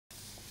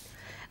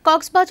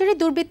কক্সবাজারে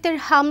দুর্বৃত্তের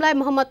হামলায়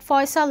মোহাম্মদ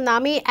ফয়সাল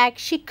নামে এক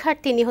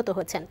শিক্ষার্থী নিহত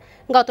হয়েছেন।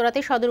 গতরাতে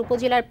সদর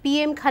উপজেলার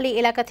মোহাখালী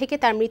এলাকা থেকে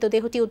তার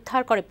মৃতদেহটি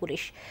উদ্ধার করে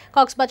পুলিশ।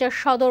 কক্সবাজার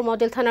সদর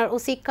মডেল থানার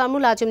ওসি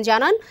কামরুল আজম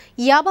জানান,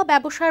 ইয়াবা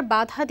ব্যবসার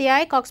বাধা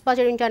দেয়ায়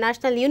কক্সবাজার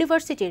ইন্টারন্যাশনাল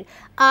ইউনিভার্সিটির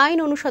আইন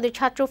অনুষদের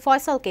ছাত্র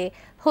ফয়সালকে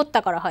হত্যা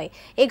করা হয়।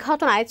 এ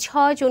ঘটনায়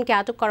 6 জনকে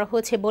আটক করা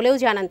হয়েছে বলেও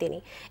জানান তিনি।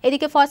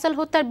 এদিকে ফয়সাল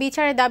হত্যার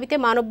বিচারের দাবিতে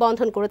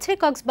মানববন্ধন করেছে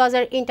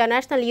কক্সবাজার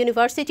ইন্টারন্যাশনাল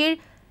ইউনিভার্সিটির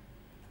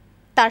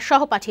তার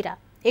সহপাঠীরা।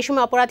 এ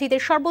সময়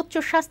অপরাধীদের সর্বোচ্চ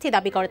শাস্তি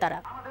দাবি করে তারা।